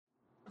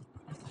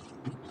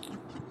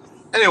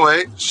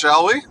Anyway,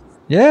 shall we?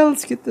 Yeah,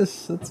 let's get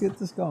this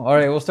going. All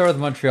right, we'll start with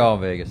Montreal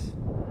and Vegas.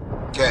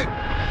 Okay.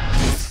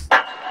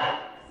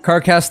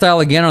 CarCast style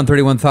again on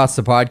 31 Thoughts,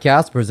 the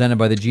podcast, presented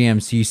by the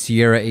GMC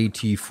Sierra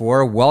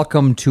AT4.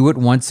 Welcome to it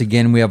once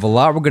again. We have a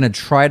lot we're going to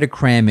try to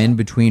cram in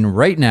between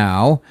right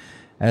now,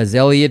 as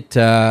Elliot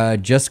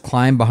just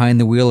climbed behind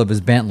the wheel of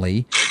his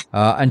Bentley,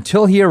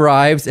 until he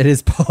arrives at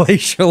his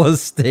palatial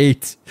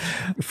estate.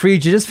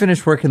 Fried, you just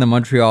finished working the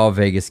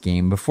Montreal-Vegas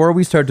game. Before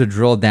we start to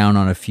drill down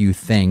on a few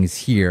things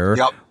here,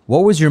 what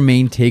was your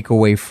main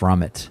takeaway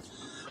from it?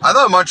 I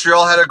thought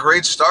Montreal had a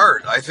great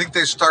start. I think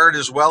they started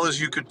as well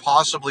as you could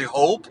possibly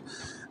hope.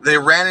 They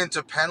ran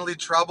into penalty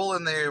trouble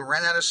and they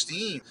ran out of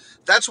steam.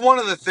 That's one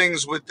of the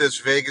things with this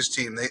Vegas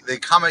team. They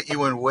come at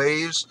you in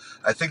waves.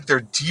 I think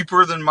they're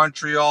deeper than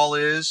Montreal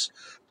is,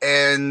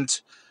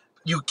 and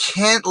you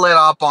can't let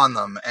up on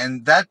them.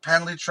 And that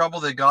penalty trouble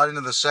they got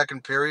into the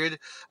second period,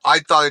 I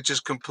thought it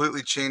just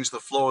completely changed the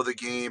flow of the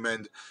game,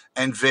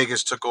 and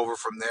Vegas took over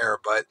from there.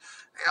 But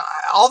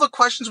all the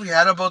questions we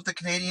had about the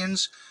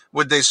Canadians,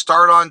 would they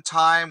start on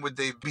time? Would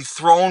they be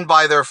thrown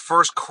by their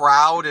first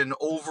crowd in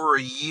over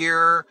a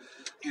year?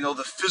 You know,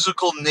 the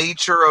physical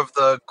nature of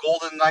the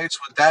Golden Knights,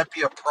 would that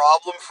be a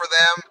problem for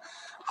them?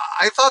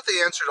 I thought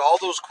they answered all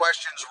those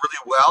questions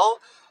really well.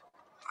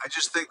 I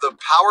just think the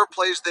power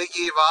plays they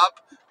gave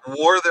up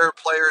wore their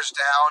players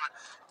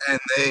down, and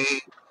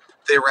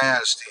they ran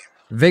out of steam.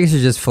 Vegas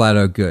is just flat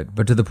out good.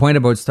 But to the point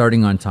about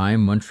starting on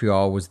time,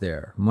 Montreal was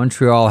there.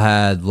 Montreal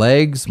had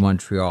legs.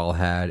 Montreal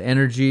had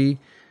energy.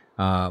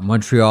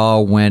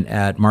 Montreal went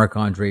at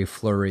Marc-Andre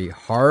Fleury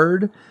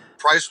hard.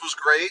 Price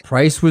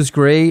was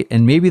great.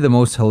 And maybe the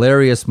most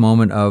hilarious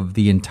moment of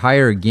the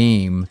entire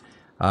game,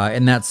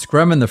 in that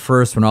scrum in the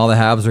first when all the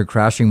Habs are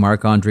crashing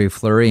Marc-Andre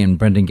Fleury and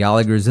Brendan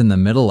Gallagher's in the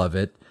middle of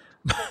it.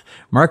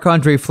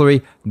 Marc-Andre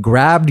Fleury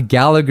grabbed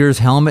Gallagher's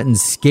helmet and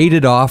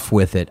skated off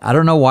with it. I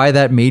don't know why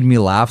that made me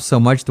laugh so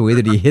much, the way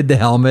that he hid the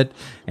helmet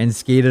and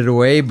skated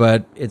away,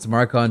 but it's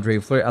Marc-Andre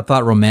Fleury. I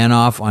thought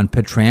Romanov on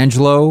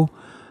Pietrangelo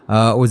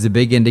was a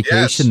big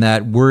indication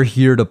that we're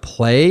here to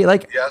play.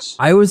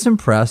 I was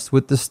impressed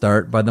with the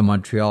start by the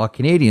Montreal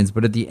Canadiens,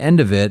 but at the end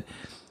of it,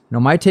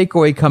 my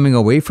takeaway coming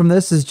away from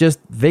this is just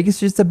Vegas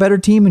is just a better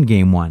team in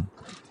game one.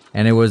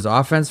 And it was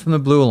offense from the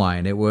blue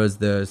line. It was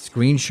the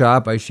screen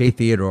shot by Shea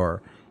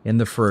Theodore in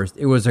the first.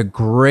 It was a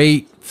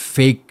great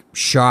fake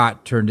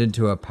shot turned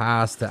into a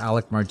pass to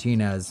Alec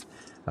Martinez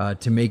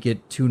to make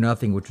it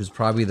 2-0, which was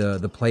probably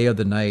the play of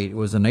the night. It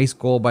was a nice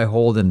goal by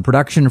Holden.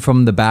 Production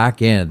from the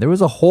back end. There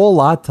was a whole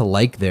lot to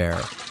like there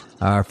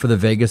for the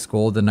Vegas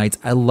Golden Knights.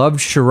 I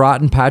loved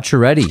Sherratt and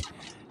Pacioretty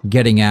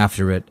getting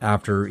after it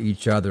after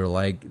each other.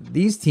 Like,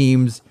 these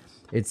teams,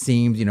 it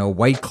seems,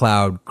 White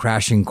Cloud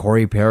crashing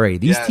Corey Perry.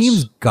 These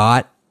teams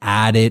got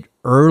at it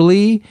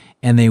early,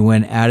 and they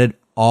went at it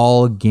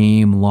all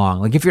game long.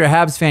 Like, if you're a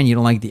Habs fan, you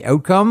don't like the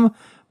outcome,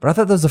 but I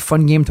thought that was a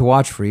fun game to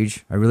watch, Fried.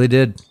 I really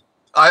did.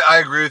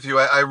 I agree with you.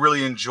 I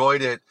really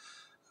enjoyed it.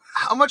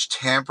 How much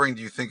tampering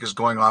do you think is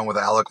going on with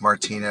Alec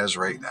Martinez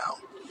right now?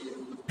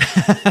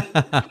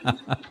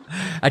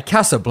 At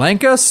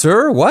Casablanca,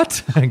 sir?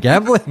 What?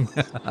 Gambling?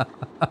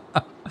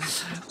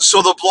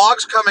 So the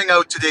blog's coming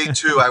out today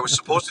too. I was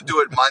supposed to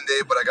do it Monday,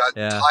 but I got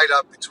tied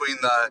up between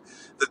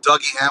the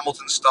Dougie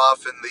Hamilton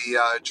stuff and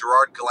the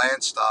Gerard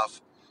Gallant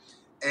stuff.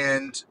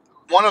 And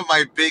one of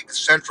my big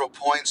central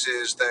points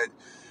is that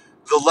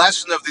the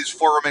lesson of these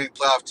four remaining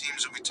playoff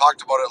teams, and we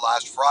talked about it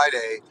last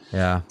Friday,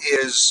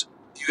 is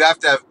you have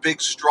to have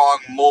big, strong,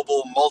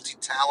 mobile,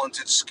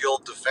 multi-talented,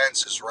 skilled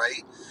defenses,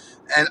 right?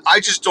 And I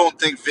just don't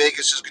think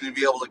Vegas is going to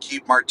be able to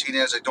keep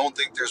Martinez. I don't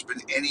think there's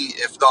been any,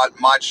 if not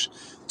much,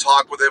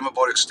 talk with him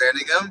about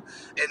extending him.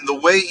 And the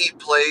way he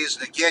plays,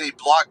 and again,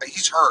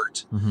 he's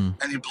hurt, and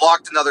he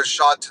blocked another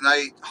shot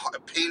tonight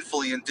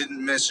painfully and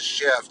didn't miss a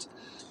shift.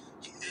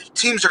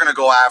 Teams are going to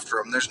go after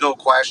him. There's no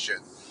question.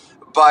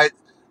 But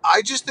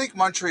I just think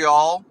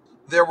Montreal,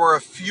 there were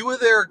a few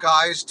of their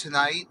guys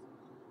tonight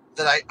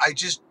that I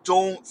just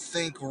don't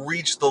think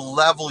reached the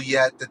level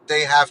yet that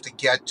they have to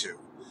get to.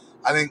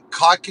 I think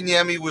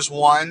Kotkaniemi was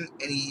one,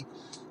 and he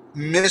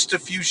missed a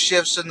few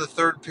shifts in the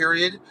third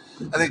period.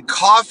 I think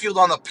Caulfield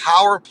on the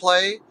power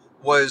play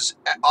was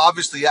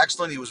obviously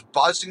excellent. He was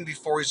buzzing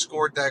before he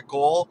scored that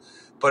goal,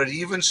 but at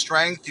even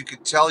strength, you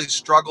could tell he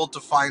struggled to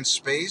find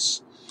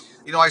space.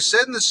 I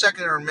said in the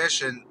second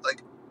intermission,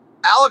 like,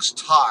 Alex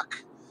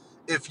Tuch,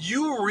 if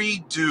you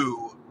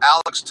redo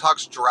Alex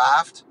Tuch's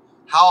draft,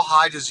 how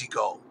high does he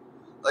go?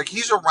 Like,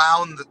 he's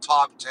around the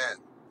top 10.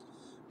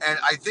 And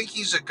I think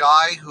he's a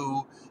guy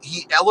who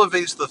he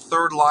elevates the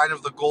third line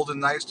of the Golden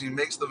Knights and he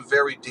makes them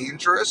very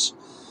dangerous.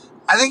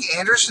 I think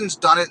Anderson's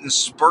done it in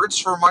spurts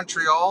for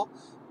Montreal,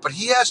 but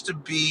he has to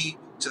be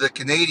to the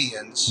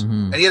Canadiens,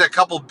 and he had a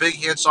couple big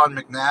hits on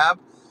McNabb.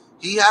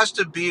 He has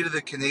to be to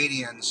the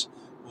Canadiens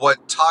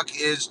what Tuch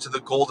is to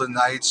the Golden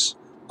Knights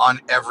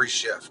on every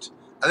shift.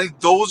 I think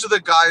those are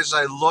the guys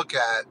I look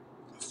at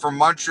for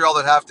Montreal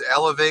that have to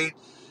elevate.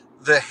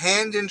 The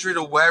hand injury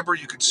to Weber,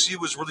 you could see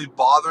was really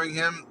bothering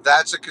him.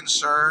 That's a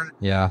concern.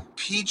 Yeah.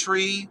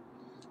 Petrie,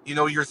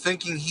 You're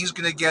thinking he's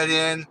going to get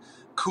in.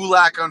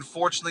 Kulak,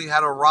 unfortunately,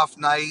 had a rough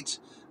night.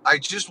 I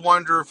just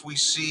wonder if we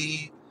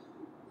see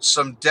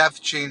some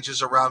depth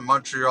changes around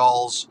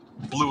Montreal's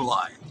blue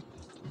line.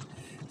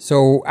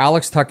 So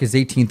Alex Tuch is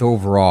 18th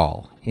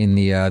overall in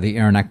the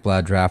Aaron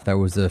Ekblad draft. That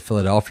was the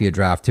Philadelphia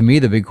draft. To me,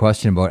 the big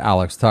question about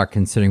Alex Tuch,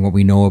 considering what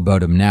we know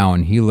about him now,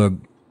 and he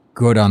looked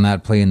good on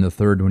that play in the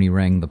third when he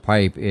rang the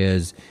pipe,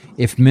 is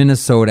if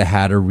Minnesota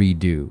had a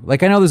redo.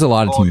 Like, I know there's a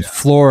lot of teams. Yeah.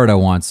 Florida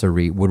would want to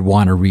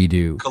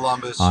redo.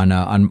 Columbus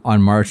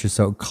on March or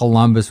so.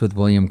 Columbus with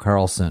William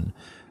Karlsson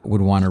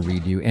would want to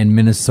redo, and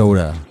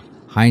Minnesota.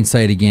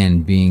 Hindsight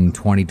again being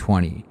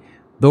 2020.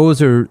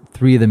 Those are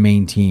three of the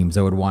main teams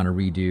that would want to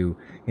redo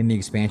in the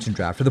expansion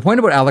draft. To the point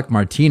about Alec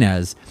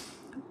Martinez,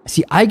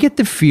 see, I get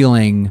the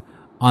feeling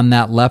on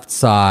that left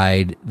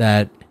side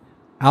that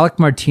Alec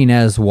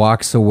Martinez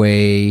walks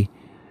away.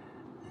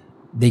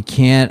 They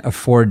can't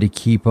afford to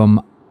keep him.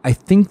 I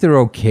think they're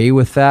okay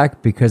with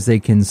that because they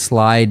can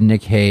slide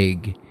Nick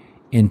Hague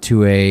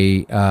into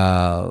he's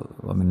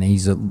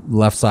a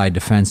left side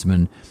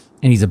defenseman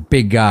and he's a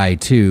big guy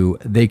too.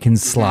 They can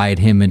slide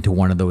him into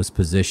one of those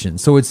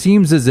positions. So it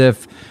seems as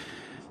if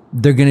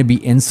they're going to be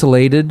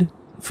insulated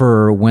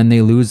for when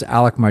they lose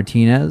Alec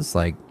Martinez.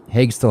 Like,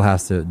 Hague still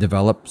has to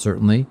develop,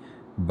 certainly,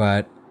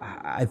 but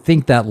I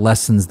think that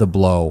lessens the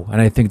blow,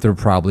 and I think they're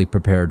probably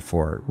prepared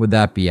for it. Would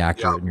that be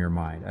accurate in your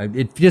mind?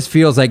 It just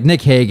feels like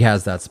Nick Hague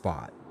has that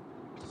spot.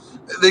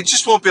 They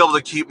just won't be able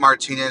to keep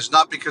Martinez,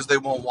 not because they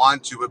won't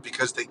want to, but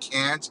because they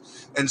can't,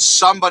 and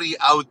somebody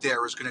out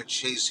there is going to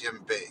chase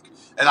him big,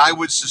 and I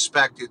would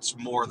suspect it's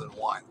more than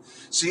one.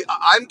 See,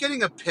 I'm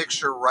getting a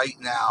picture right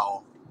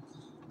now.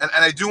 And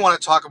I do want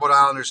to talk about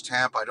Islanders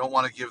Tampa. I don't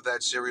want to give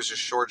that series a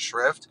short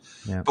shrift.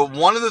 Yeah. But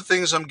one of the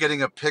things I'm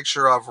getting a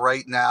picture of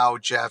right now,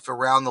 Jeff,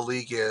 around the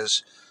league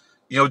is,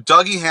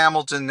 Dougie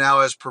Hamilton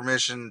now has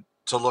permission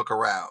to look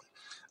around.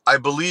 I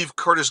believe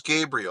Curtis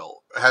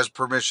Gabriel has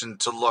permission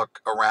to look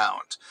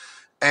around.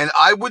 And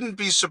I wouldn't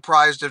be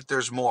surprised if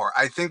there's more.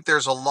 I think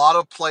there's a lot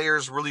of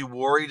players really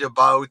worried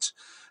about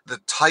the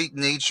tight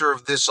nature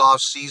of this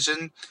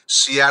offseason,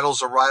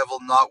 Seattle's arrival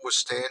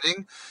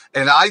notwithstanding.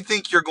 And I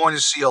think you're going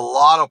to see a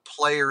lot of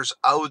players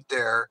out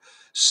there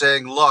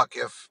saying, look,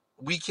 if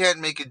we can't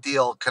make a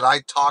deal, can I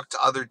talk to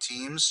other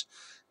teams?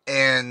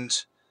 And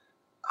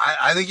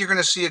I think you're going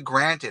to see it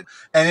granted.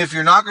 And if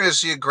you're not going to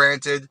see it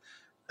granted,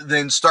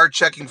 then start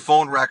checking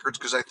phone records,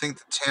 because I think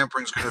the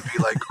tampering is going to be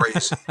like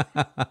crazy.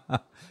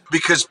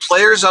 Because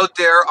players out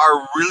there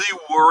are really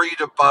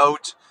worried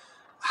about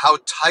how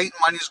tight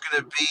money's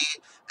going to be,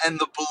 and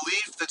the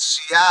belief that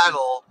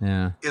Seattle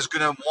is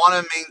going to want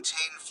to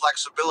maintain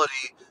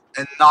flexibility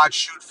and not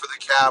shoot for the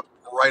cap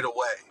right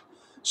away.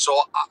 So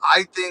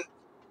I think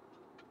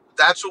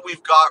that's what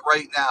we've got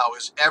right now,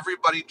 is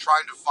everybody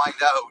trying to find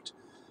out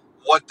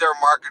what their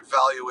market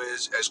value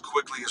is as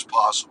quickly as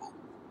possible.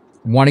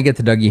 I want to get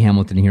to Dougie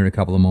Hamilton here in a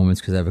couple of moments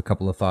because I have a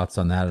couple of thoughts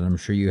on that, and I'm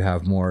sure you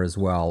have more as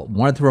well.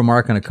 Wanted to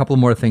remark on a couple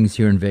more things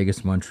here in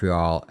Vegas,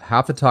 Montreal.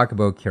 Have to talk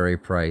about Carey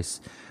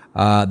Price.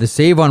 The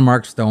save on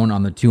Mark Stone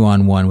on the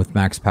 2-on-1 with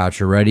Max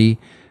Pacioretty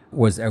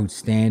was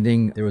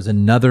outstanding. There was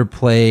another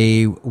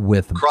play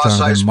with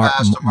Marchessault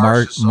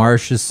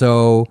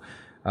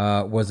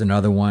was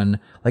another one.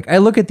 Like, I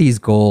look at these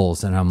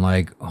goals and I'm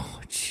like, oh,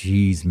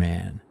 geez,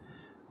 man.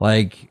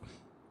 Like,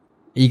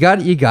 you got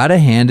to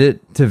hand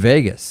it to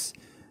Vegas.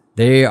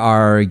 They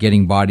are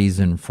getting bodies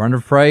in front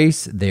of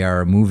Price. They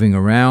are moving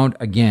around.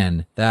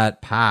 Again,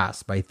 that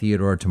pass by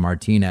Theodore to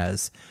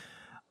Martinez.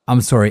 I'm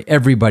sorry,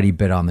 everybody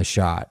bit on the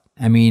shot.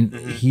 I mean,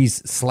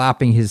 he's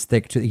slapping his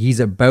stick. He's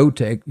about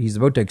to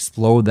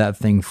explode that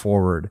thing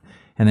forward,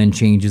 and then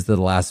changes to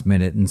the last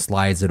minute and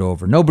slides it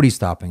over. Nobody's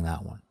stopping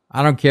that one.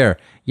 I don't care.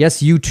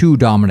 Yes, you too,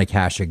 Dominic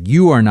Hasek.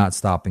 You are not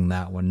stopping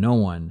that one. No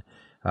one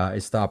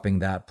is stopping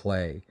that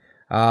play.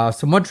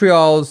 So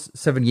Montreal's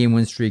 7-game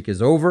win streak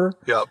is over.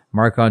 Yep.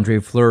 Marc-Andre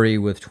Fleury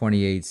with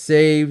 28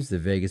 saves. The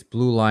Vegas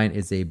blue line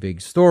is a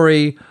big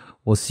story.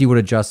 We'll see what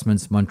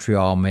adjustments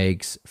Montreal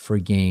makes for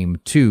Game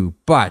 2.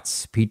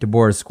 But Pete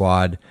DeBoer's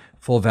squad,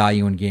 full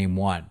value in Game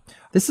 1.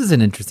 This is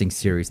an interesting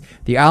series.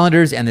 The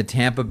Islanders and the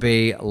Tampa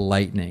Bay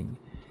Lightning.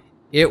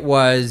 It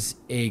was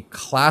a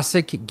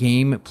classic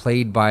game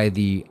played by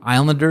the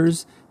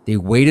Islanders. They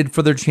waited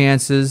for their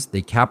chances.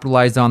 They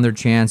capitalized on their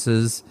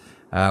chances.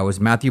 It was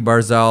Matthew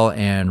Barzal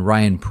and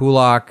Ryan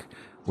Pulock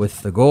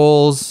with the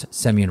goals.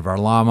 Semyon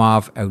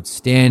Varlamov,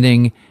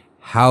 outstanding.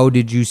 How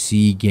did you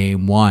see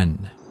Game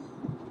 1?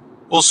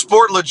 Well,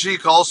 Sport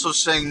Logique also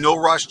saying no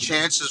rush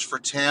chances for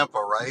Tampa,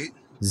 right?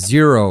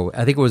 0.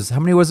 I think it was, how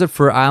many was it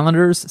for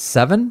Islanders?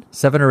 7?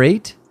 7 or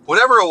 8?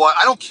 Whatever it was.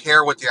 I don't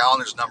care what the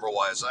Islanders number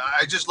was.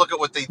 I just look at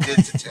what they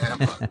did to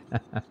Tampa.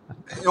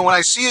 When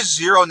I see a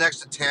 0 next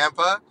to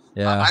Tampa,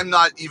 I'm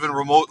not even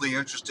remotely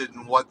interested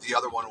in what the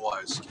other one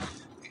was.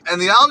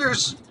 And the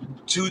Islanders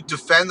to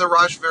defend the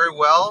rush very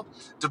well.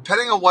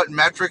 Depending on what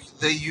metric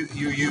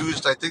you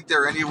used, I think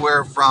they're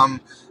anywhere from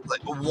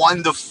like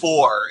 1 to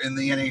 4 in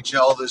the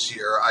NHL this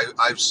year.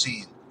 I've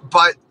seen.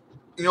 But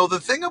the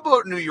thing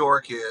about New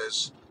York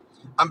is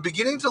I'm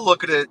beginning to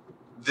look at it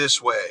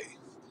this way.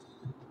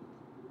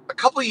 A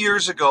couple of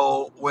years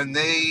ago, when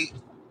they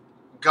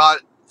got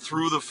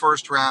through the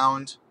first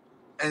round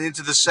and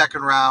into the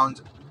second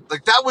round,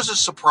 like that was a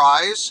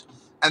surprise,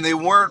 and they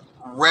weren't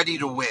ready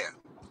to win.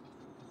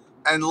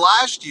 And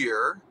last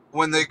year,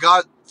 when they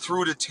got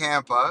through to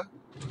Tampa,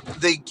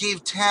 they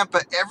gave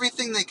Tampa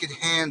everything they could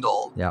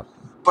handle. Yep.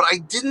 But I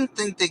didn't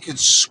think they could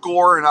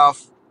score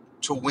enough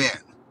to win.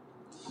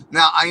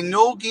 Now, I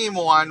know game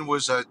one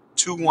was a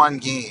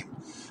 2-1 game,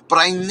 but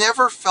I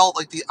never felt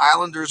like the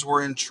Islanders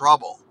were in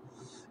trouble.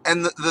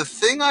 And the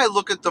thing I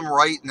look at them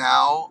right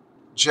now,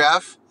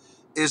 Jeff,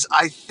 is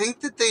I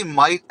think that they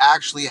might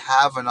actually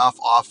have enough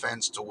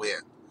offense to win.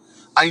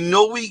 I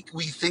know we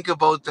think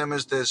about them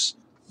as this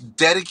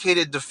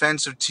dedicated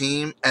defensive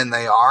team, and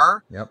they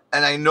are. Yep.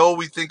 And I know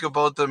we think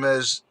about them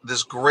as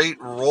this great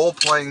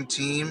role-playing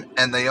team,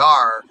 and they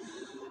are.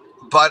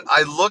 But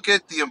I look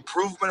at the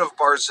improvement of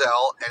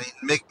Barzal, and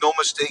make no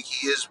mistake,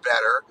 he is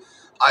better.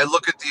 I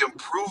look at the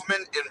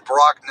improvement in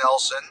Brock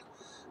Nelson,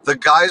 the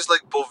guys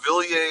like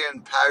Beauvillier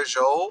and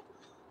Pajot,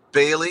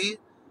 Bailey,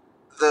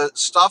 the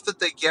stuff that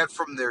they get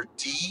from their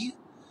D.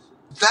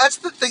 That's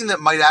the thing that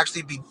might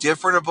actually be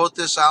different about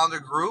this Islander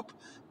group.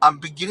 I'm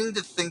beginning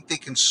to think they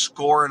can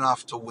score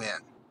enough to win.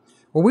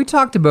 Well, we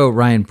talked about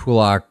Ryan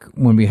Pulock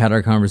when we had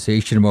our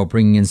conversation about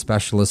bringing in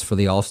specialists for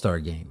the All-Star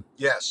game.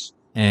 Yes.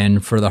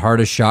 And for the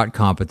hardest shot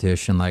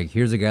competition, like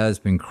here's a guy that's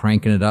been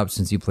cranking it up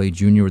since he played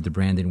junior with the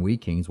Brandon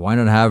Wheat Kings. Why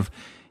not have,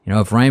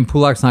 if Ryan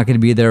Pulock's not going to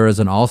be there as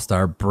an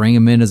All-Star, bring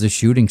him in as a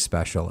shooting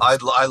specialist.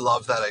 I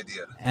love that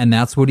idea. And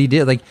that's what he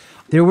did. Like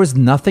there was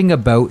nothing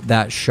about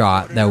that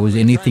shot that was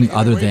anything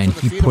other than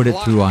he put it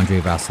through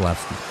Andrei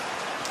Vasilevsky.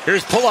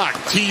 Here's Pulock,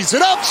 tees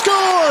it up,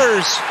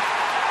 scores!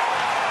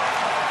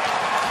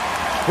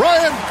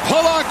 Ryan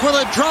Pulock with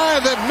a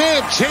drive that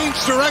may have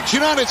changed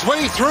direction on its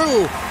way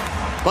through.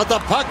 But the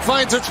puck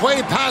finds its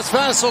way past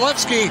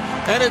Vasilevsky,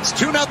 and it's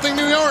 2-0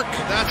 New York.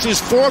 That's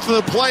his fourth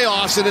of the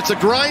playoffs, and it's a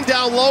grind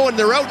down low, and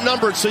they're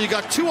outnumbered. So you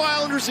got 2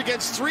 Islanders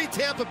against 3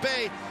 Tampa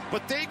Bay,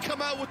 but they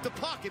come out with the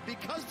puck, and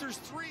because there's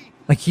 3...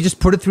 Like he just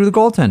put it through the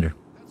goaltender.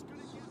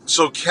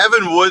 So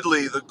Kevin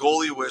Woodley, the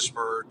goalie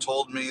whisperer,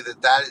 told me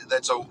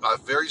that's a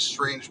very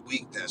strange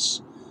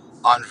weakness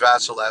on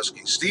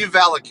Vasilevsky. Steve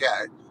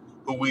Valiquette,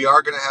 who we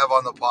are going to have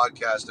on the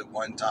podcast at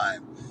one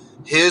time,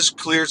 his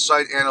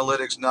ClearSight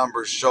Analytics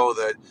numbers show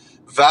that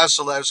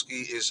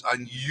Vasilevsky is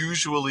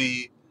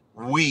unusually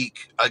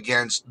weak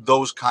against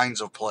those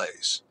kinds of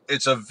plays.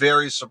 It's a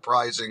very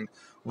surprising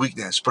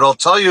weakness. But I'll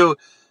tell you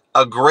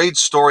a great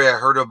story I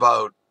heard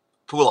about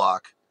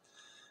Pulock,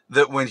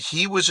 that when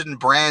he was in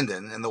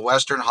Brandon in the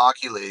Western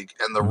Hockey League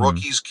and the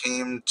rookies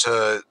came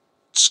to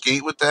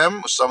skate with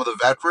them, with some of the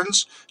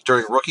veterans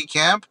during rookie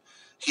camp,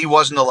 he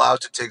wasn't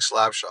allowed to take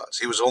slap shots.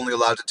 He was only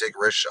allowed to take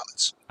wrist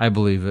shots. I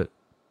believe it.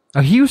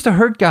 He used to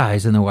hurt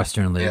guys in the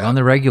Western League on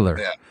the regular.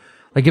 Yeah.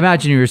 Like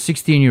imagine you're a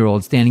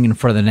 16-year-old standing in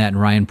front of the net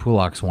and Ryan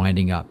Pulock's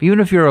winding up. Even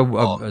if you're a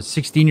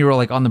 16-year-old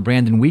like on the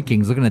Brandon Wheat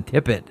Kings looking to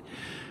tip it,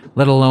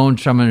 let alone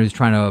someone who's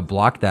trying to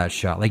block that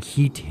shot. Like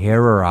he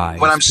terrorized.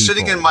 When I'm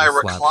sitting in my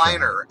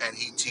recliner and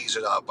he tees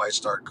it up, I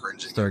start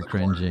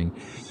cringing.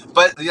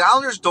 But the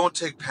Islanders don't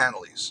take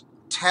penalties.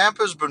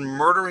 Tampa's been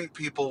murdering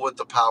people with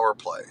the power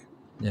play.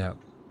 Yeah.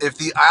 If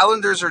the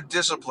Islanders are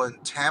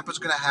disciplined, Tampa's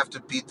going to have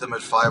to beat them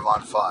at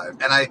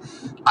 5-on-5. And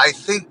I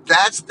think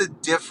that's the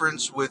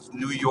difference with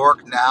New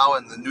York now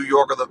and the New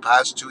York of the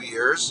past 2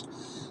 years.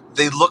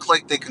 They look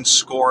like they can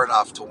score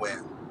enough to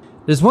win.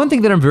 There's one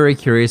thing that I'm very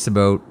curious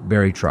about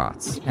Barry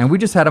Trotz, and we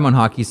just had him on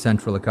Hockey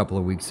Central a couple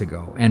of weeks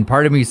ago, and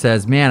part of me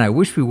says, man, I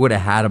wish we would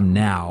have had him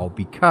now,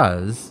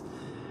 because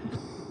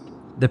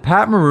the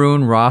Pat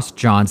Maroon, Ross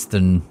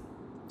Johnston,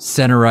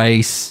 center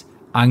ice,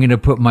 I'm going to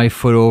put my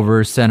foot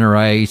over center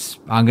ice,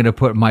 I'm going to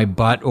put my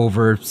butt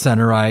over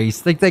center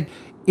ice, like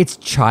it's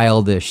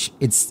childish.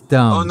 It's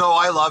dumb. Oh, no,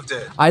 I loved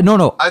it.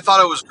 No. I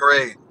thought it was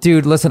great.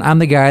 Dude, listen, I'm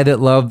the guy that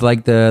loved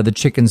like the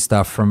chicken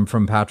stuff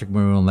from Patrick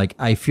Maroon. Like,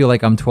 I feel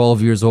like I'm 12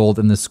 years old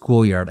in the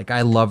schoolyard. Like,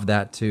 I love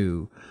that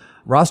too.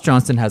 Ross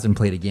Johnston hasn't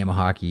played a game of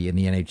hockey in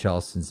the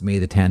NHL since May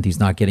the 10th.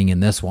 He's not getting in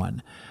this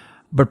one.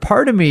 But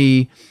part of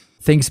me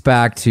thinks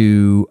back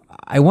to,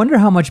 I wonder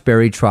how much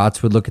Barry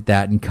Trotz would look at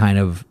that and kind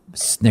of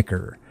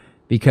snicker.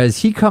 Because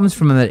he comes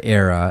from that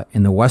era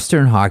in the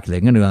Western Hockey League.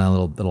 I'm going to go on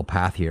a little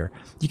path here.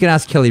 You can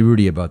ask Kelly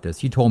Rudy about this.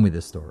 He told me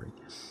this story.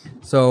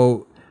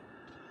 So,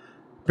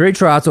 Barry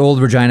Trotz,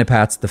 old Regina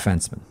Pats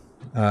defenseman.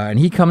 And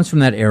he comes from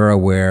that era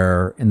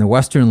where in the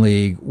Western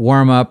League,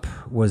 warm-up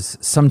was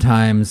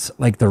sometimes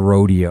like the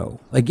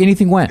rodeo. Like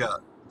anything went. Yeah.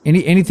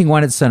 Anything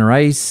went at center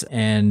ice.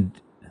 And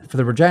for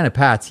the Regina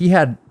Pats, he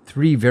had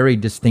 3 very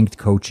distinct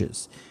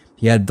coaches.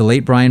 He had the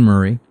late Brian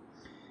Murray.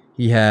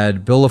 He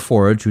had Bill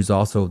LaForge, who's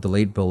also the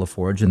late Bill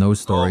LaForge, and those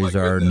stories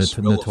are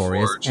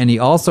notorious. And he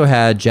also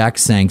had Jack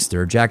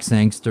Sangster. Jack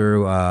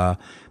Sangster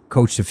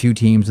coached a few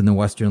teams in the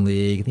Western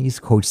League. I think he's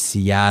coached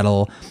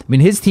Seattle. I mean,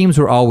 his teams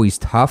were always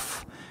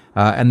tough.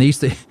 And they used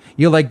to,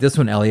 you'll like this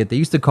one, Elliot, they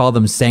used to call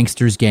them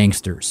Sangsters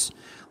Gangsters.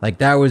 Like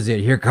that was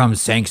it. Here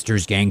comes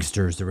Sangsters,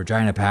 Gangsters, the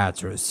Regina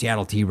Pats, or the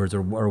Seattle T-Birds,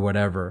 or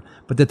whatever.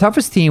 But the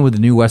toughest team was the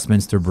New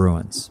Westminster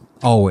Bruins,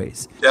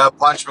 always. Yeah,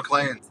 Punch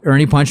McLean.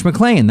 Ernie Punch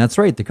McLean, that's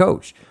right, the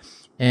coach.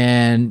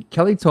 And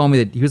Kelly told me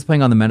that he was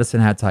playing on the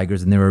Medicine Hat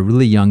Tigers, and they were a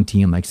really young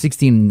team, like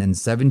 16 and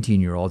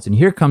 17-year-olds. And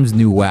here comes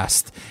New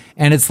West.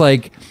 And it's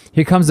like,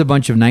 here comes a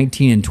bunch of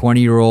 19 and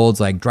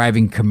 20-year-olds, like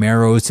driving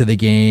Camaros to the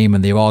game,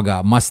 and they've all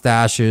got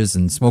mustaches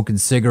and smoking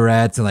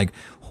cigarettes, and like,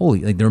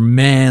 holy, like they're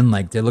men,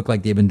 like they look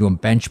like they've been doing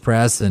bench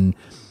press and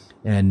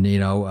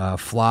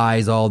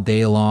flies all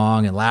day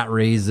long and lat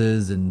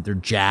raises, and they're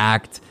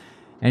jacked.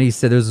 And he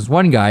said there's this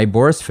one guy,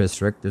 Boris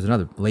Fistrick, there's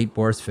another, late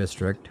Boris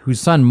Fistrick, whose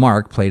son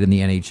Mark played in the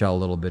NHL a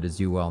little bit, as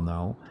you well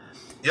know.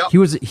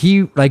 Yep.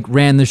 He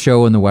ran the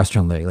show in the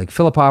Western League. Like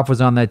Filipov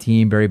was on that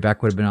team, Barry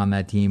Beck would have been on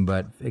that team,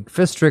 but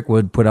Fistrick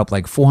would put up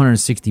like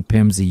 460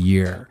 PIMs a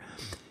year.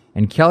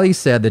 And Kelly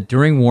said that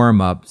during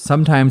warm-up,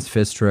 sometimes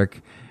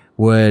Fistrick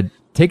would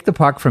take the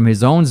puck from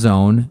his own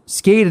zone,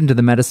 skate into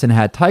the Medicine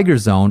Hat Tiger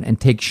zone,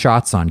 and take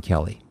shots on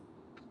Kelly.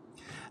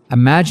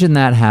 Imagine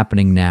that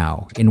happening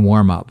now in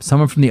warm-up.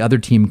 Someone from the other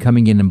team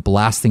coming in and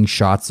blasting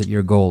shots at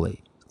your goalie.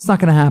 It's not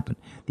going to happen.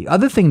 The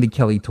other thing that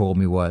Kelly told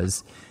me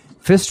was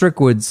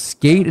Fistrick would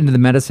skate into the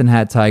Medicine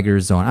Hat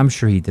Tigers zone. I'm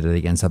sure he did it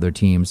against other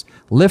teams.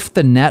 Lift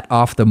the net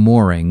off the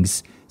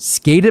moorings,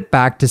 skate it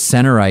back to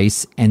center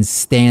ice, and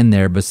stand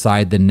there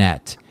beside the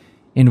net,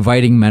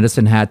 inviting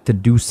Medicine Hat to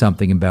do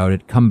something about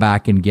it. Come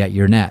back and get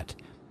your net.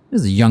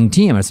 This is a young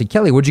team. I said,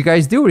 Kelly, what'd you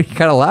guys do? And he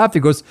kind of laughed.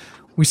 He goes,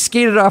 we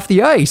skated off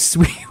the ice.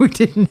 We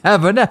didn't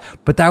have a net.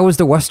 But that was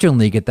the Western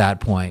League at that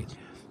point.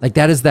 Like,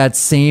 that is that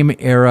same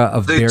era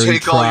of Barry Trotz. They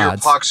take all your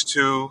pucks,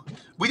 too.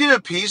 We did a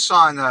piece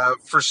on,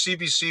 for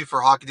CBC,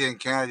 for Hockey Day in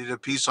Canada, did a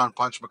piece on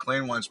Punch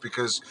McLean once,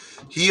 because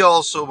he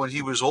also, when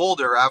he was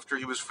older, after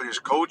he was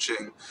finished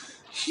coaching,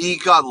 he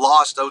got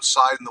lost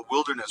outside in the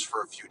wilderness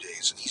for a few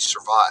days, and he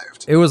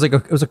survived. It was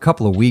a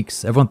couple of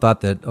weeks. Everyone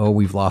thought that,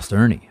 we've lost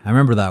Ernie. I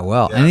remember that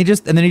well. Yeah. And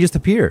then he just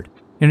appeared.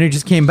 And he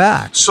just came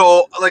back.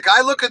 So, like,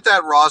 I look at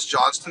that Ross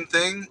Johnston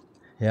thing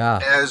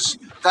as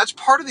that's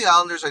part of the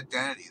Islanders'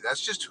 identity.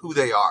 That's just who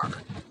they are.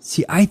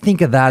 See, I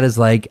think of that as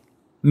like,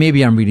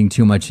 maybe I'm reading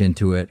too much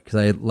into it, because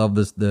I love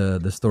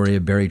the story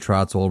of Barry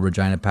Trotz, old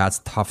Regina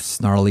Pats, tough,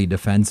 snarly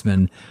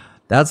defenseman.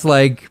 That's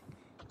like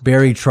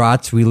Barry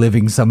Trotz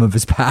reliving some of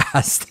his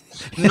past.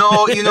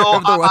 No,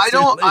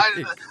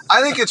 I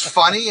think it's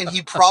funny, and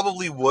he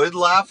probably would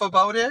laugh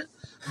about it.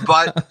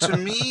 But to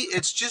me,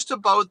 it's just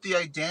about the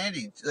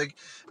identity. Like,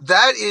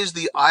 that is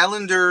the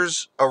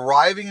Islanders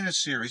arriving in a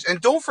series.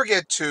 And don't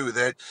forget, too,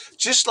 that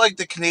just like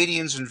the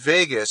Canadiens in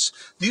Vegas,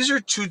 these are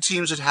two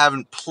teams that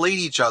haven't played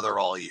each other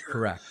all year.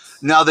 Correct.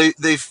 Now,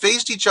 they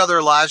faced each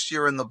other last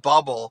year in the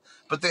bubble,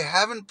 but they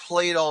haven't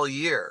played all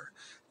year.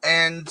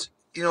 And,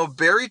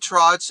 Barry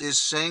Trotz is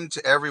saying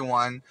to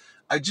everyone,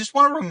 I just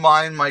want to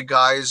remind my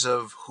guys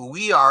of who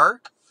we are.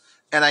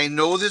 And I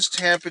know this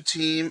Tampa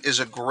team is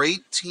a great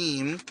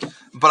team,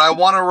 but I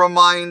want to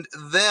remind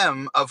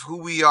them of who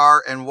we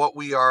are and what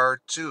we are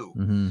too.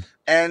 Mm-hmm.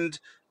 And,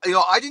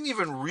 I didn't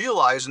even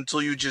realize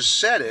until you just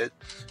said it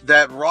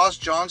that Ross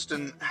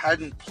Johnston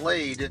hadn't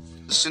played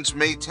since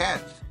May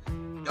 10th,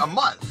 a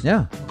month.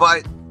 Yeah.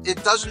 But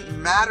it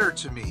doesn't matter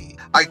to me.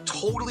 I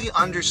totally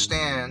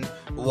understand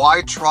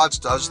why Trotz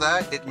does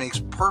that. It makes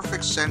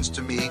perfect sense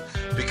to me,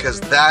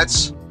 because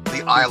that's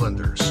the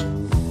Islanders.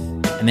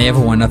 And they have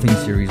a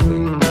 1-0 series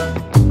lead.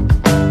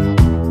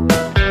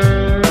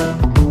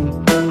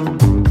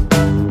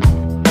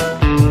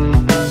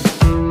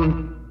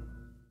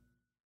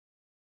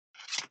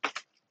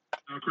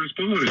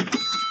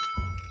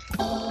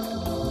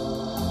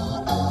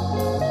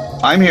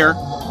 I'm here.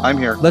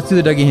 Let's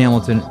do the Dougie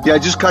Hamilton. Yeah, I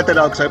just cut that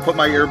out because I put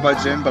my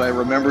earbuds in, but I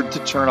remembered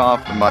to turn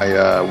off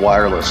my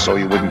wireless so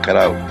you wouldn't cut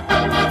out.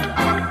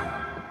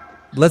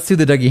 Let's do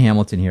the Dougie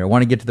Hamilton here. I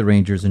want to get to the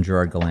Rangers and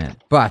Gerard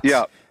Gallant. But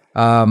yeah.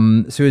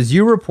 So as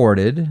you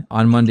reported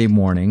on Monday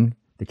morning,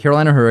 the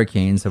Carolina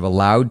Hurricanes have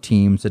allowed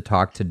teams to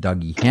talk to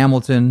Dougie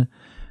Hamilton,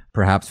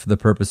 perhaps for the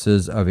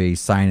purposes of a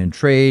sign and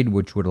trade,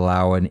 which would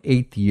allow an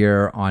 8th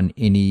year on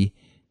any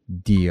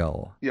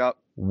deal. Yep.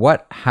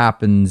 What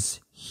happens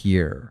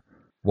here?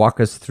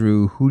 Walk us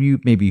through who do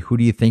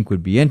you think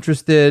would be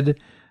interested,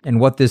 and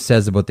what this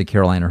says about the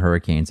Carolina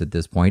Hurricanes at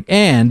this point.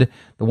 And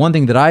the one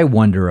thing that I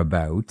wonder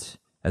about,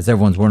 as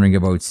everyone's wondering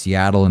about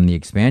Seattle and the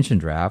expansion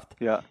draft,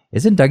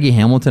 isn't Dougie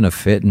Hamilton a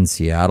fit in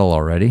Seattle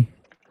already?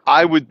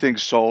 I would think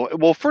so.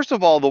 Well, first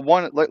of all,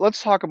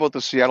 let's talk about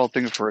the Seattle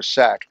thing for a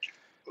sec.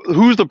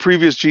 Who's the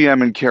previous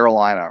GM in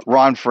Carolina?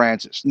 Ron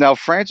Francis. Now,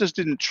 Francis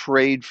didn't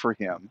trade for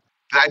him.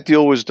 That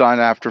deal was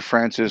done after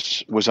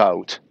Francis was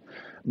out.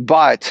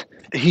 But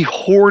he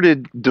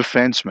hoarded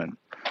defensemen.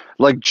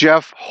 Like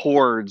Jeff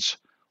hoards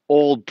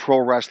old Pro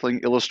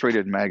Wrestling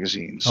Illustrated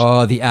magazines.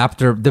 Oh,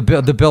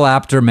 the Bill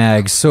Apter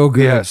mag. So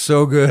good. Yes.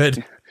 So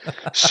good.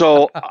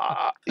 So,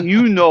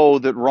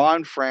 that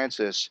Ron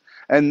Francis,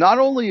 and not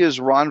only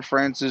is Ron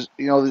Francis,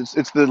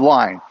 it's the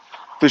line.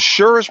 The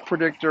surest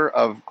predictor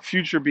of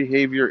future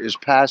behavior is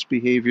past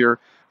behavior.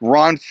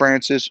 Ron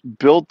Francis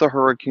built the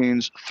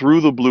Hurricanes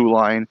through the blue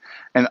line,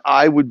 and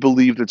I would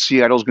believe that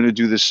Seattle's going to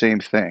do the same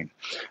thing.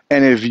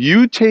 And if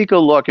you take a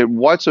look at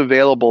what's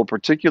available,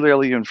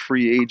 particularly in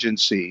free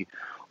agency,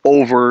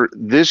 over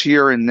this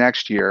year and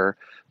next year,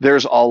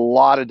 there's a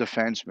lot of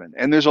defensemen,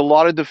 and there's a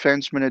lot of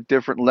defensemen at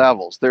different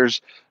levels.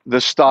 There's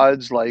the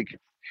studs like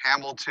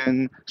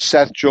Hamilton,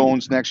 Seth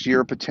Jones next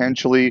year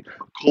potentially,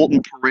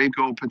 Colton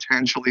Parayko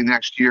potentially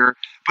next year,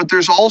 but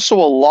there's also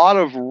a lot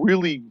of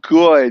really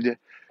good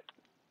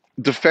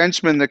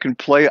defensemen that can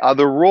play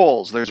other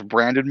roles. There's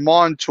Brandon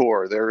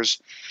Montour. There's,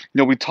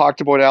 we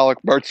talked about Alec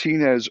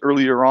Martinez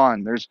earlier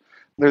on.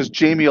 There's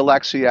Jamie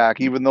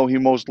Alexiak, even though he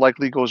most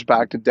likely goes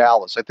back to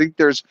Dallas. I think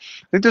there's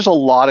a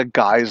lot of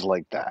guys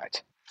like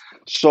that.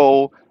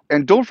 So,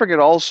 and don't forget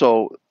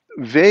also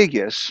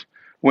Vegas,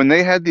 when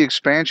they had the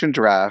expansion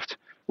draft,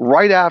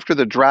 right after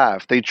the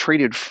draft, they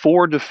traded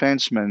 4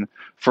 defensemen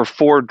for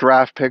 4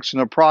 draft picks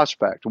and a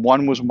prospect.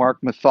 One was Mark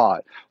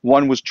Mathot.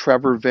 One was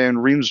Trevor Van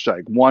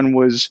Riemsdyk. One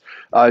was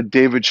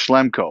David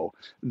Schlemko.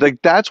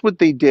 Like, that's what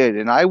they did,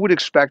 and I would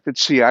expect that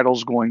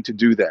Seattle's going to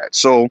do that.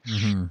 So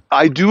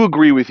I do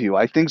agree with you.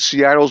 I think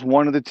Seattle's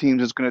one of the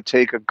teams that's going to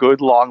take a good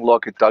long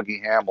look at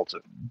Dougie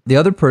Hamilton. The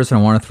other person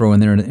I want to throw in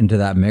there into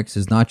that mix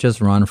is not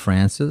just Ron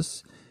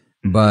Francis,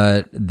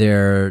 but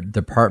their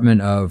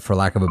department of, for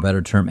lack of a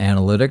better term,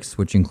 analytics,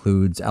 which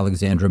includes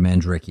Alexandra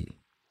Mandrycky.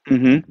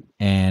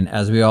 And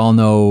as we all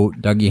know,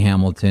 Dougie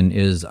Hamilton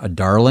is a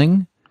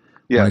darling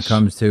when it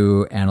comes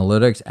to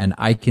analytics, and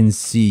I can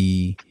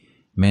see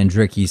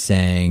Mandrycky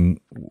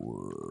saying,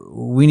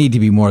 we need to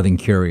be more than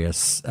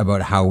curious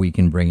about how we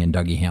can bring in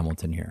Dougie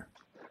Hamilton here.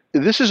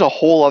 This is a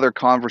whole other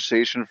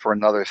conversation for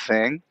another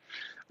thing,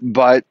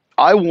 but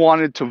I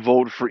wanted to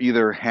vote for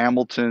either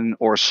Hamilton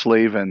or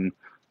Slavin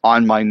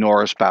on my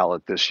Norris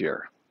ballot this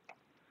year.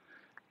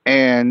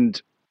 And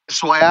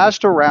so I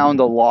asked around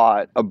a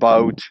lot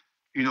about,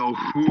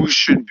 who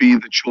should be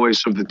the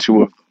choice of the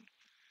two of them.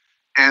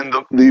 And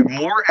the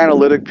more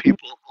analytic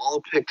people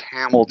all picked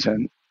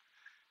Hamilton.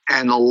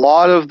 And a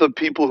lot of the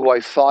people who I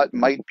thought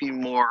might be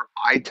more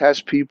eye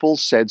test people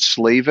said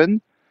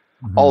Slavin.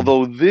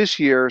 Although this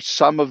year,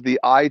 some of the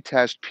eye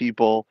test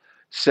people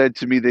said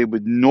to me they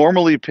would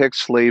normally pick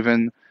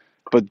Slavin,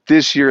 but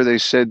this year they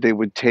said they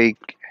would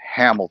take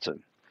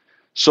Hamilton.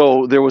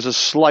 So there was a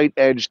slight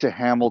edge to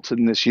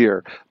Hamilton this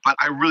year. But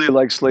I really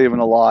like Slavin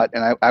a lot,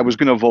 and I was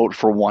going to vote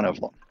for one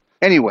of them.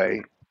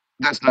 Anyway,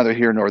 that's neither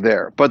here nor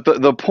there. But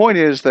the point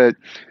is that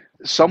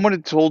someone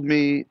had told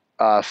me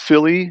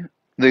Philly,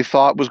 they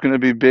thought was going to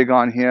be big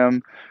on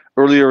him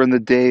earlier in the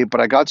day, but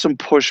I got some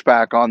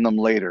pushback on them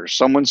later.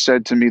 Someone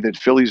said to me that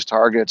Philly's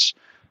targets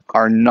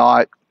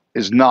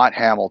is not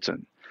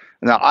Hamilton.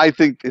 Now, I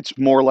think it's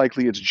more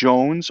likely it's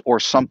Jones or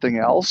something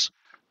else,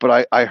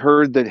 but I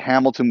heard that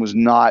Hamilton was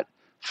not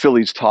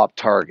Philly's top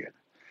target.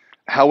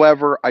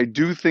 However, I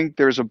do think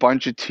there's a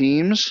bunch of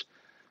teams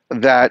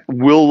that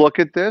will look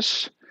at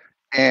this,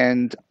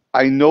 and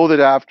I know that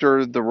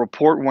after the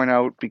report went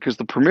out, because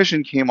the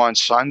permission came on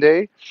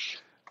Sunday,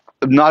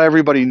 not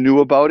everybody knew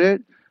about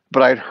it,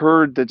 but I'd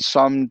heard that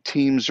some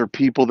teams or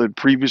people that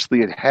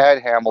previously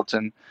had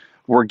Hamilton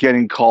were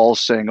getting calls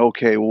saying,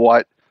 okay,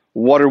 what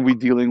are we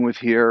dealing with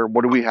here?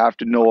 What do we have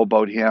to know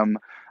about him?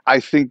 I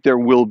think there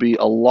will be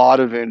a lot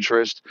of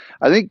interest.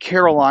 I think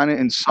Carolina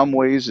in some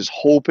ways is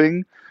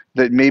hoping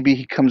that maybe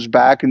he comes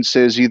back and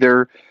says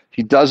either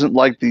he doesn't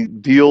like the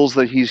deals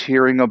that he's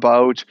hearing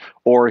about,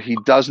 or he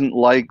doesn't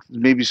like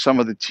maybe some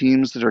of the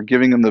teams that are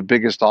giving him the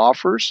biggest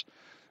offers.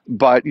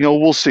 But,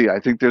 we'll see. I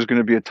think there's going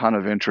to be a ton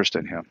of interest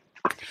in him.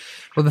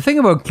 Well, the thing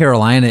about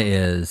Carolina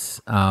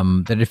is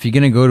that if you're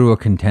going to go to a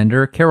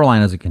contender,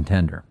 Carolina's a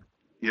contender.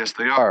 Yes,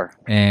 they are.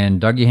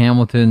 And Dougie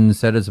Hamilton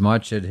said as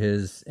much at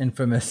his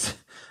infamous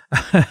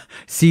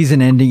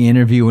season-ending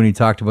interview when he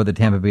talked about the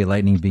Tampa Bay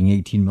Lightning being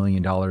 $18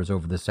 million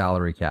over the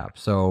salary cap.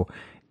 So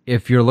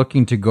if you're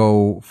looking to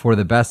go for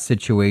the best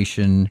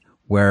situation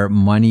where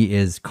money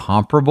is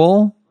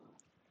comparable,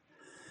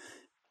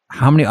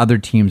 how many other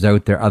teams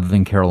out there other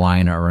than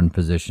Carolina are in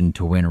position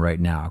to win right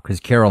now? Because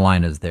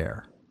Carolina's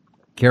there.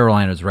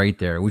 Carolina's right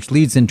there, which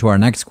leads into our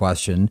next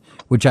question,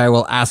 which I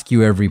will ask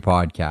you every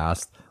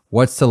podcast.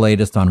 What's the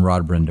latest on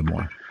Rod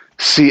Brind'Amour?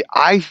 See,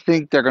 I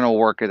think they're going to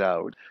work it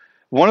out.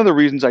 One of the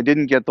reasons I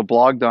didn't get the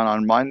blog done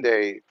on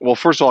Monday, well,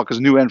 first of all, because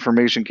new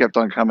information kept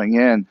on coming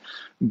in.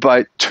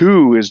 But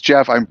 2 is,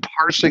 Jeff, I'm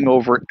parsing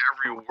over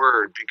every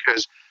word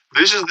because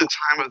this is the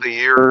time of the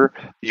year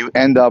you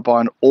end up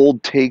on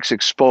old takes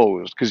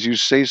exposed because you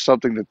say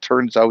something that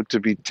turns out to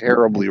be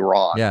terribly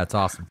wrong. Yeah, it's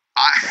awesome.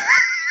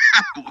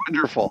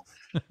 Wonderful.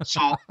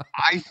 So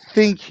I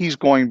think he's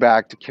going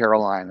back to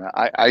Carolina.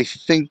 I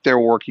think they're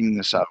working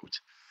this out.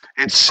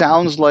 It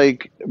sounds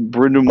like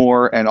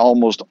Brind'Amour and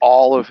almost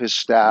all of his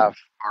staff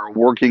are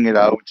working it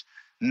out.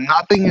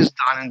 Nothing is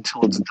done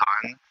until it's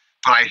done,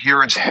 but I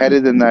hear it's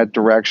headed in that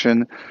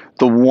direction.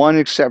 The one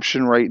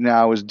exception right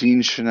now is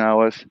Dean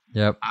Chenoweth.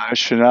 Yep.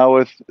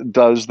 Chenoweth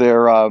does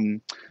their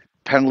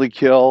penalty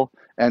kill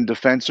and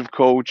defensive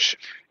coach.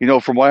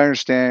 From what I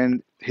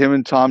understand, him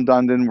and Tom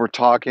Dundon were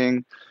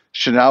talking.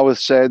 Chenoweth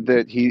said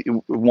that he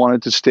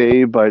wanted to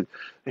stay, but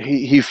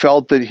he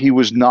felt that he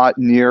was not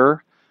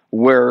near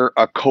where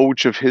a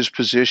coach of his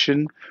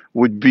position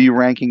would be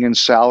ranking in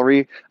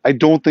salary. I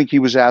don't think he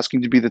was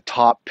asking to be the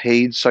top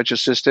paid such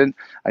assistant.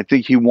 I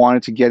think he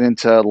wanted to get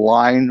into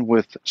line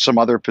with some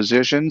other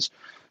positions.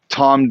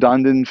 Tom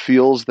Dundon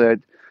feels that,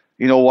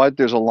 you know what,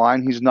 there's a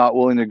line he's not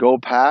willing to go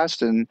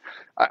past. And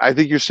I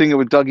think you're seeing it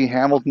with Dougie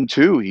Hamilton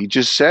too. He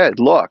just said,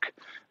 look,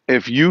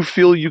 if you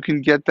feel you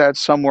can get that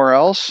somewhere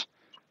else,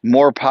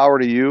 more power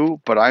to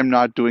you, but I'm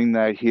not doing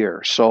that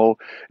here. So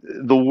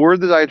the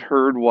word that I'd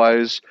heard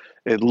was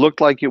it looked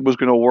like it was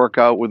going to work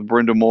out with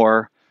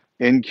Brind'Amour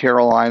in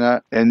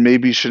Carolina, and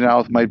maybe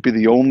Chenoweth might be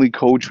the only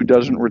coach who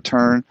doesn't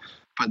return,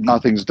 but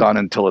nothing's done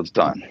until it's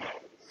done.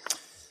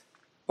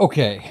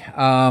 Okay.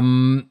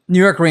 New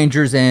York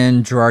Rangers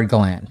and Gerard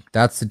Gallant.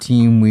 That's the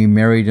team we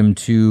married him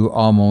to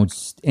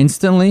almost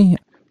instantly.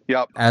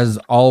 Yep. As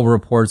all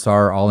reports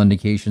are, all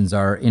indications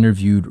are,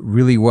 interviewed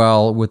really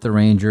well with the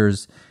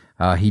Rangers.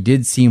 He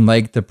did seem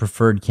like the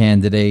preferred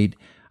candidate.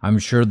 I'm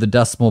sure the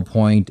decimal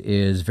point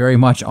is very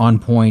much on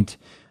point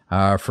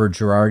for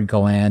Gerard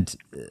Gallant.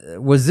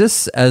 Was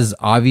this as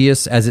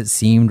obvious as it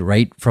seemed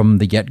right from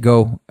the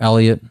get-go,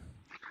 Elliot?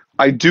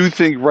 I do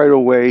think right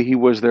away he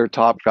was their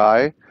top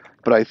guy,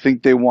 but I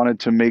think they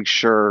wanted to make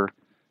sure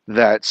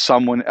that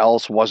someone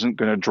else wasn't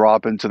going to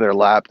drop into their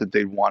lap that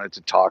they wanted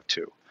to talk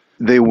to.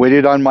 They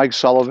waited on Mike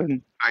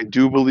Sullivan. I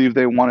do believe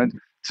they wanted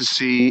to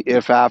see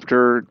if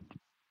after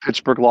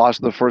Pittsburgh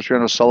lost the first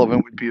round,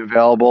 Sullivan would be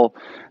available.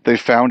 They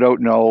found out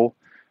no.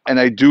 And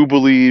I do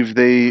believe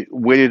they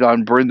waited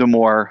on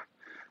Brind'Amour.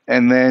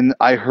 And then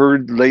I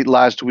heard late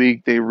last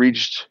week they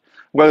reached,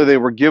 whether they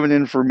were given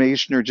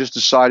information or just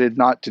decided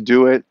not to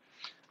do it,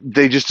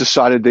 they just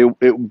decided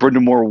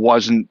Brind'Amour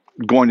wasn't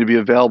going to be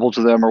available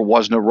to them or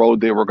wasn't a road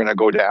they were going to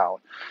go down.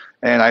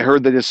 And I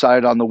heard they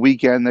decided on the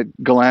weekend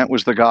that Gallant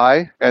was the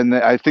guy. And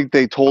I think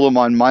they told him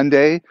on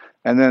Monday.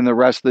 And then the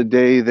rest of the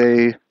day,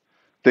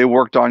 they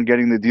worked on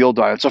getting the deal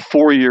done. It's a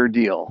 4-year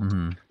deal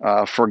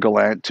for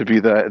Gallant to be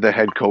the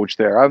head coach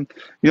there.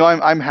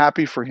 I'm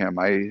happy for him.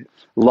 I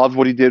loved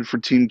what he did for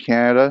Team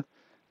Canada.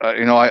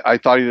 I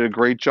thought he did a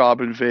great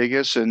job in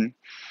Vegas, and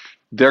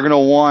they're going to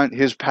want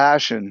his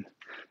passion.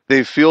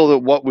 They feel that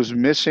what was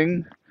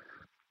missing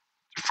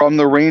from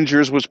the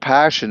Rangers was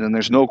passion, and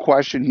there's no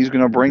question he's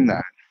going to bring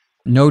that.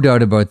 No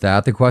doubt about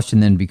that. The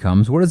question then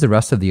becomes, what does the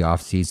rest of the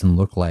offseason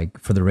look like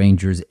for the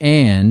Rangers?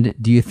 And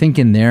do you think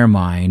in their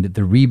mind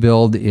the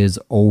rebuild is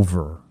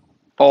over?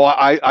 Oh,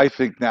 I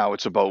think now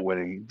it's about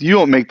winning. You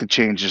don't make the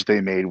changes they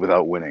made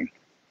without winning,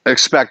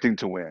 expecting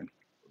to win.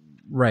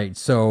 Right.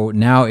 So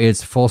now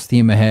it's full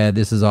steam ahead.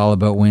 This is all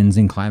about wins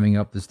and climbing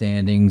up the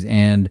standings,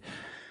 and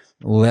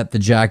let the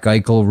Jack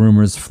Eichel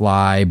rumors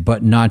fly,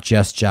 but not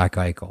just Jack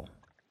Eichel.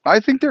 I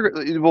think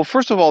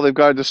first of all, they've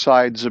got to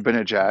decide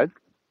Zibanejad.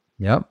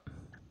 Yep.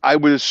 I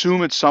would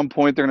assume at some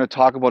point they're going to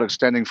talk about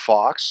extending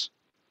Fox.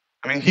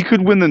 I mean, he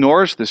could win the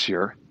Norris this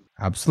year.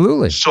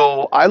 Absolutely.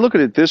 So I look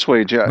at it this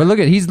way, Jeff. But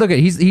he's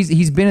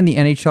been in the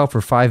NHL for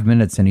 5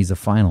 minutes and he's a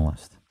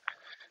finalist.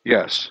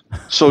 Yes.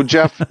 So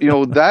Jeff,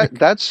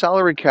 that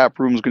salary cap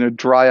room is going to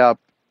dry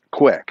up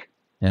quick.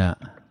 Yeah.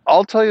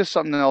 I'll tell you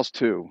something else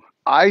too.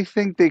 I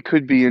think they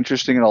could be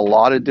interesting in a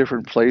lot of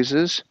different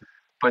places,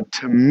 but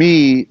to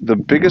me, the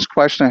biggest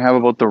question I have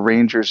about the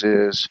Rangers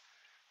is,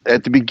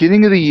 at the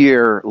beginning of the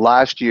year,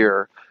 last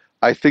year,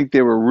 I think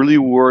they were really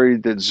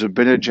worried that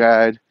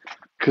Zibanejad,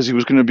 because he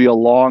was going to be a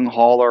long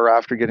hauler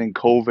after getting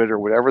COVID or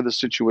whatever the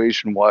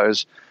situation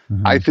was,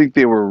 I think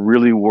they were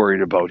really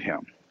worried about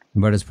him.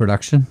 About his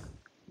production?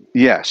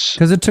 Yes.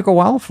 Because it took a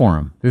while for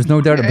him. There's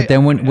no doubt. But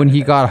then when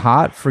he got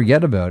hot,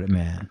 forget about it,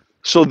 man.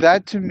 So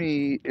that to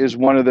me is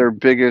one of their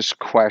biggest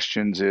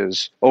questions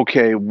is,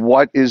 okay,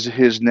 what is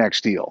his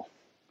next deal?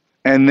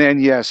 And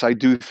then, yes, I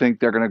do think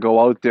they're going to go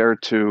out there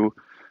to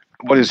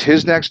what is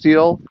his next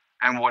deal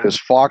and what is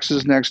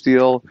Fox's next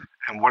deal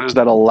and what does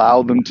that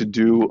allow them to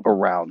do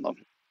around them.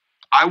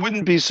 I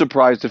wouldn't be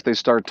surprised if they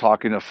start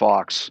talking to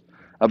Fox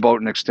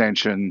about an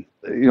extension.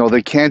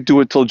 They can't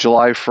do it till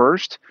July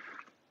 1st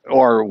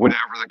or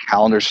whenever the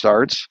calendar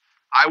starts.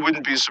 I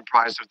wouldn't be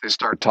surprised if they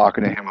start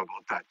talking to him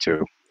about that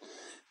too.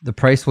 The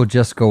price will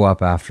just go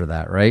up after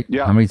that, right?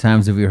 Yeah. How many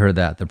times have we heard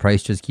that? The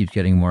price just keeps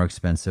getting more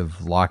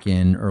expensive. Lock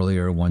in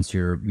earlier once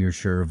you're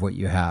sure of what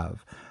you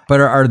have.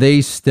 But are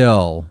they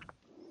still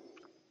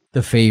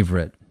the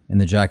favorite in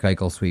the Jack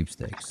Eichel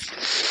sweepstakes?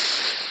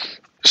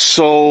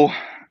 So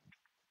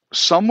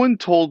someone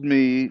told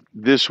me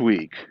this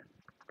week,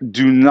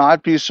 do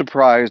not be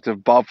surprised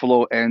if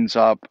Buffalo ends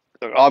up,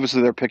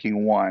 obviously they're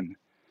picking one,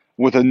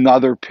 with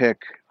another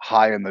pick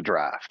high in the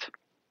draft.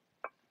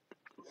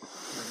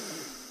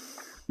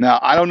 Now,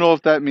 I don't know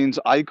if that means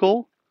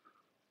Eichel.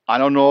 I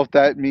don't know if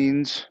that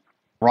means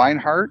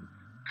Reinhart,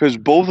 because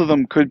both of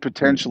them could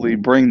potentially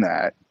bring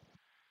that.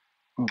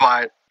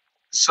 But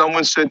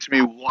someone said to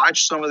me,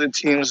 watch some of the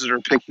teams that are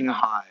picking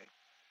high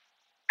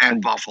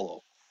and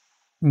Buffalo.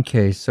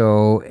 Okay,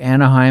 so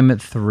Anaheim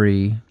at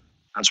 3.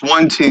 That's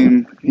one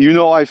team.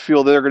 I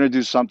feel they're going to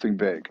do something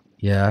big.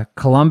 Yeah,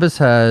 Columbus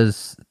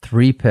has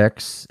 3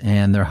 picks,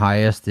 and their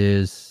highest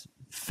is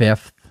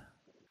 5th.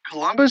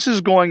 Columbus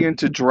is going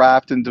into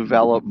draft and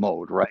develop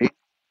mode, right?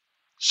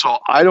 So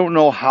I don't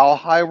know how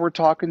high we're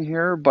talking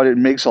here, but it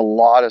makes a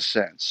lot of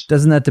sense.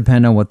 Doesn't that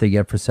depend on what they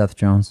get for Seth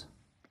Jones?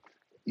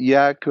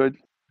 Yeah, it could.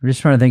 I'm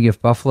just trying to think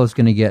if Buffalo's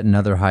going to get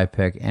another high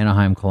pick.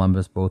 Anaheim,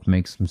 Columbus both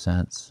make some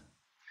sense.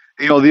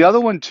 You know, the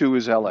other one, too,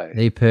 is LA.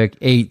 They pick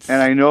 8th.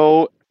 And I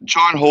know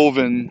John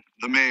Hoven,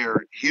 the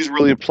mayor, he's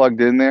really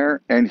plugged in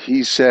there, and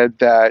he said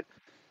that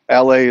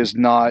LA is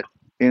not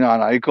in on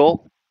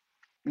Eichel.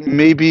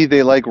 Maybe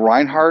they like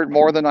Reinhart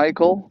more than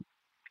Eichel,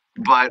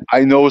 but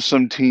I know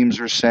some teams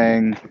are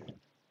saying,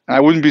 and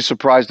I wouldn't be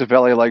surprised if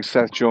LA likes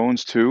Seth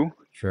Jones too.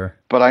 Sure.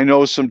 But I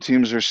know some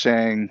teams are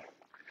saying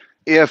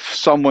if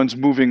someone's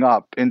moving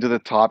up into the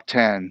top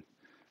 10,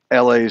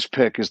 LA's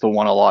pick is the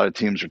one a lot of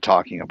teams are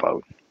talking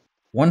about.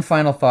 One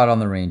final thought on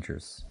the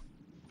Rangers,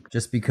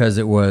 just because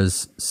it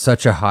was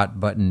such a hot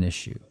button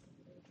issue.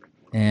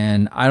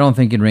 And I don't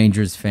think in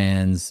Rangers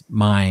fans'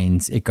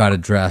 minds it got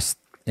addressed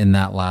in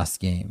that last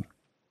game.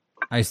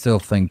 I still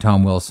think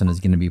Tom Wilson is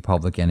going to be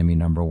public enemy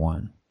number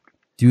 1.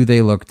 Do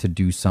they look to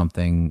do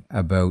something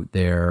about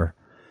their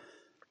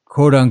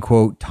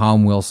quote-unquote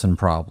Tom Wilson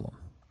problem?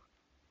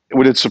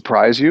 Would it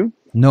surprise you?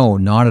 No,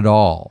 not at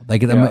all.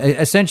 Like,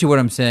 essentially what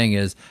I'm saying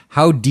is,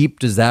 how deep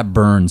does that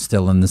burn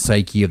still in the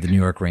psyche of the New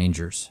York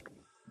Rangers?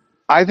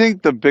 I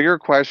think the bigger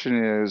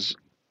question is,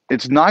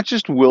 it's not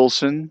just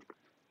Wilson,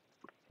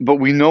 but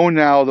we know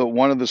now that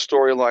one of the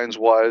storylines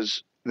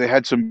was they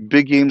had some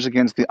big games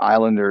against the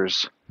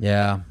Islanders.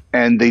 Yeah.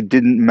 And they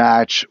didn't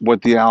match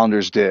what the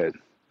Islanders did.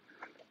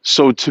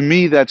 So to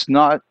me, that's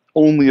not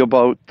only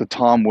about the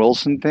Tom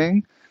Wilson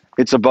thing.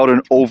 It's about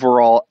an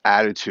overall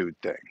attitude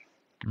thing.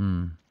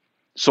 Mm.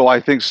 So I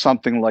think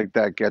something like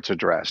that gets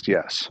addressed,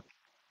 yes.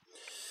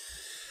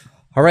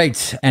 All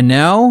right. And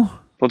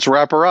now? Let's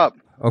wrap her up.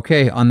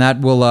 Okay. On that,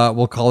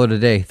 we'll call it a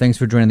day. Thanks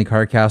for joining the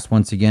CarCast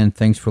once again.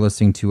 Thanks for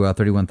listening to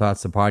 31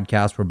 Thoughts, the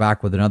podcast. We're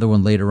back with another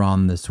one later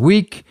on this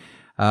week.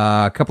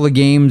 A couple of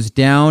games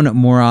down,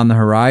 more on the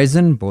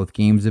horizon. Both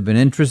games have been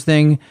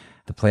interesting.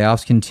 The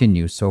playoffs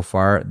continue. So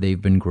far,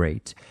 they've been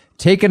great.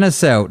 Taking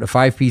us out, a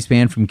 5-piece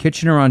band from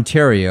Kitchener,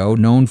 Ontario,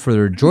 known for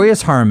their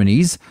joyous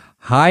harmonies,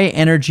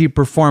 high-energy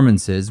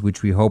performances,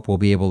 which we hope we'll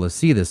be able to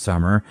see this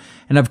summer,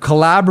 and have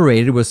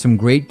collaborated with some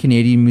great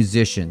Canadian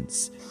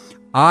musicians.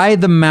 I,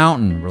 The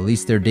Mountain,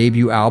 released their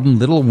debut album,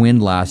 Little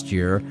Wind, last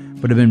year,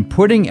 but have been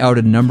putting out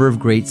a number of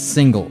great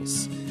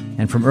singles.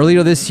 And from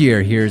earlier this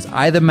year, here's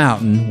I, The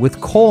Mountain with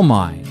Coal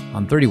Mine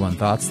on 31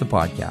 Thoughts, the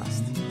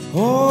podcast.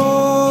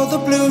 Oh, the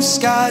blue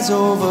skies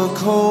over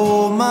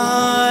coal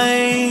mines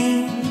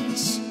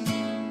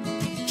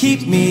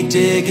keep me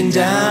digging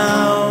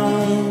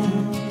down.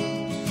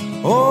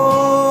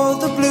 Oh,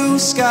 the blue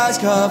skies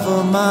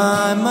cover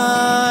my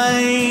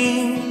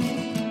mind,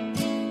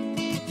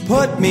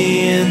 put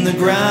me in the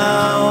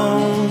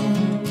ground.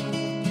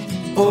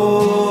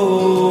 Oh,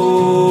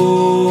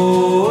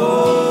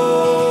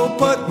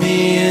 put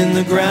me in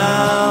the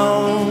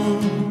ground.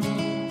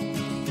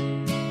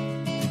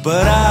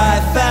 But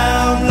I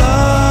found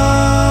love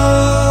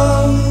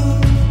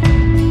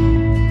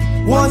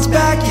once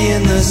back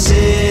in the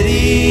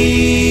city.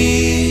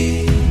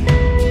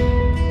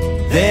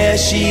 There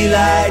she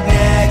lied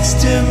next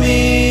to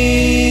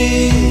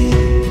me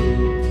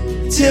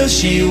till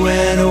she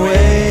went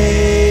away.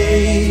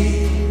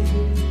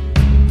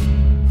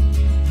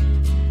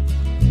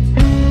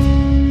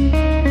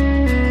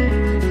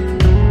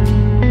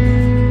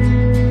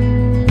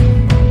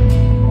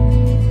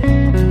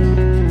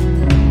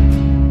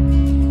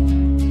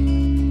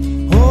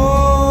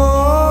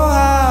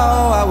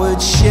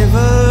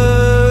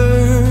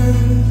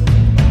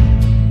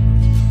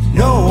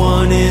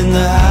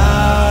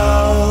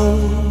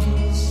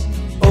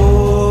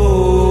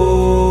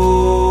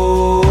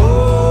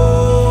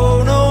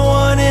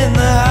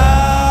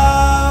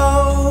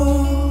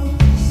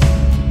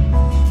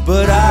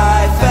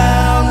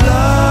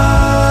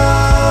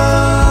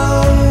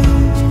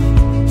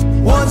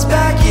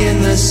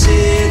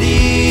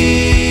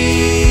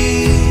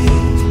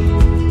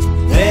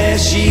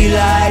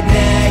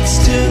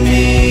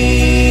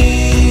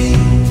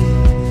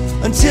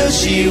 Until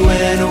she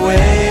went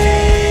away.